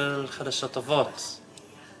לקבל חדשות טובות.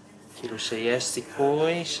 כאילו שיש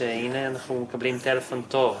סיכוי שהנה אנחנו מקבלים טלפון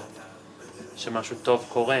טוב. שמשהו טוב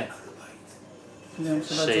קורה.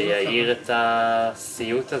 שיעיר את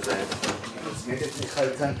הסיוט הזה. נזמין את מיכל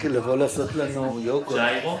צנקי לבוא לעשות לנו יוגה.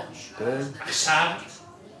 ג'יירו? כן. עכשיו?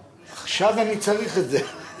 עכשיו אני צריך את זה.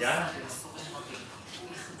 יאללה.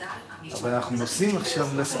 אבל אנחנו נוסעים עכשיו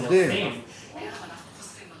לשדה.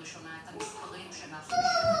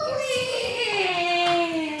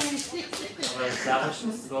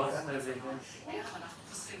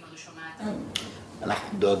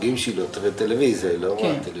 אנחנו דואגים שהיא לא תראה טלוויזיה, היא לא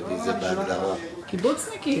רואה טלוויזיה בהגדרה.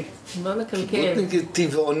 קיבוצניקית, לא לקלקל. קיבוצניקית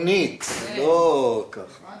טבעונית, לא ככה.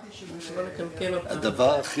 לא לקלקל אותה.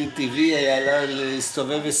 הדבר הכי טבעי היה לה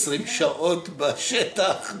להסתובב 20 שעות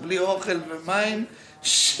בשטח בלי אוכל ומים,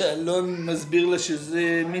 שאלון מסביר לה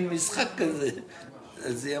שזה מין משחק כזה.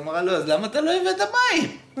 אז היא אמרה לו, אז למה אתה לא הבאת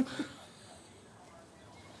מים?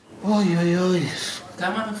 אוי אוי אוי.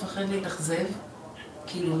 כמה אתה מפחד להתאכזב?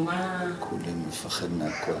 כאילו מה... כולי מפחד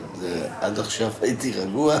מהכל. עד עכשיו הייתי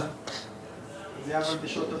רגוע. זה אבל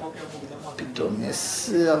בשעות הבוקר מוקדמות. פתאום יש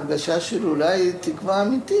הרגשה של אולי תקווה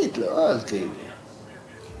אמיתית, לא על כאילו.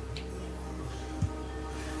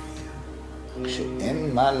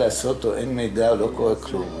 כשאין מה לעשות או אין מידע או לא קורה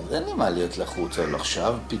כלום, אז אין לי מה להיות לחוץ, אבל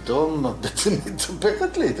עכשיו פתאום בעצם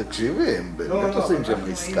מתספקת לי, תקשיבי, הם באמת עושים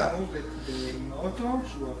שם עסקה.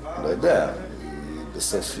 לא יודע,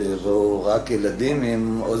 בסוף יבואו רק ילדים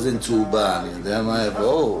עם אוזן צהובה, אני יודע מה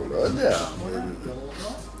יבואו, לא יודע.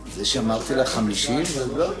 זה שאמרתי לה 50,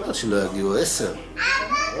 זה לא אומר שלא יגיעו 10.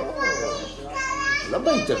 לא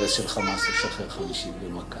באינטרס של חמאס לשחרר 50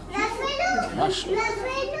 במכה. ממש לא.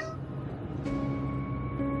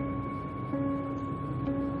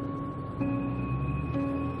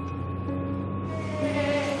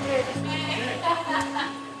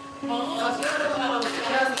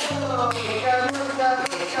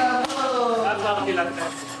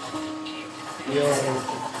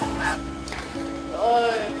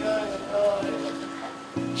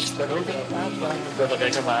 שאלו אותי,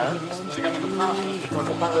 ברגע מה? שגם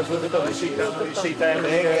מוכר לעזוב את הראשית האלה.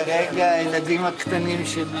 רגע, הילדים הקטנים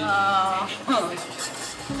שלי.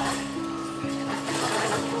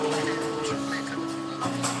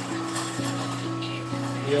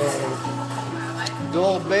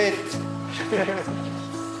 דור ב'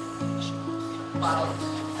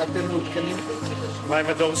 אתם מעודכנים? מה עם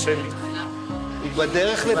הדור שלי? הוא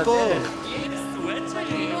בדרך לפה.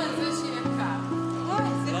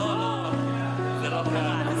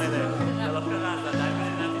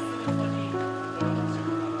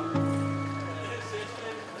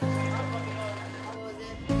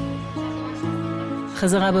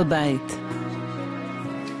 חזרה בבית.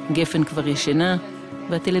 גפן כבר ישנה,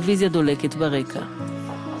 והטלוויזיה דולקת ברקע.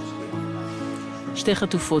 שתי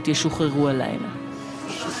חטופות ישוחררו הלילה.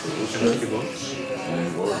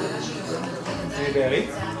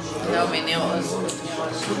 לא, מניר עוז.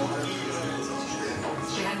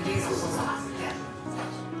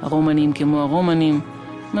 הרומנים כמו הרומנים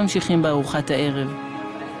ממשיכים בארוחת הערב.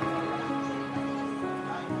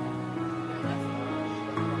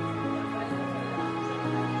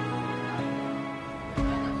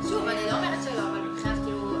 שוב, אני לא אומרת שלא, אבל מבחינת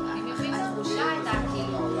כאילו, אני מבין התחושה הייתה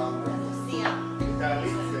כאילו, שיח.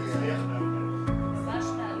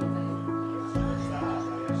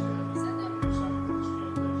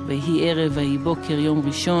 ויהי ערב ויהי בוקר יום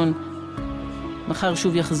ראשון. מחר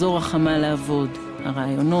שוב יחזור החמה לעבוד.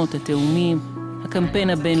 הרעיונות, התאומים, הקמפיין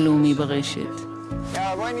הבינלאומי ברשת.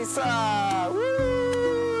 בואי ניסע!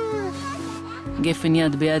 גפן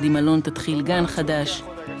יד ביד עם אלון תתחיל גן חדש,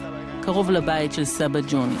 קרוב לבית של סבא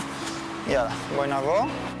ג'וני. יאללה, בואי נעבור.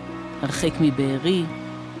 הרחק מבארי,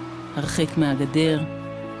 הרחק מהגדר,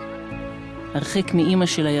 הרחק מאמא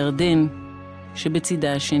של הירדן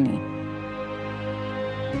שבצידה השני.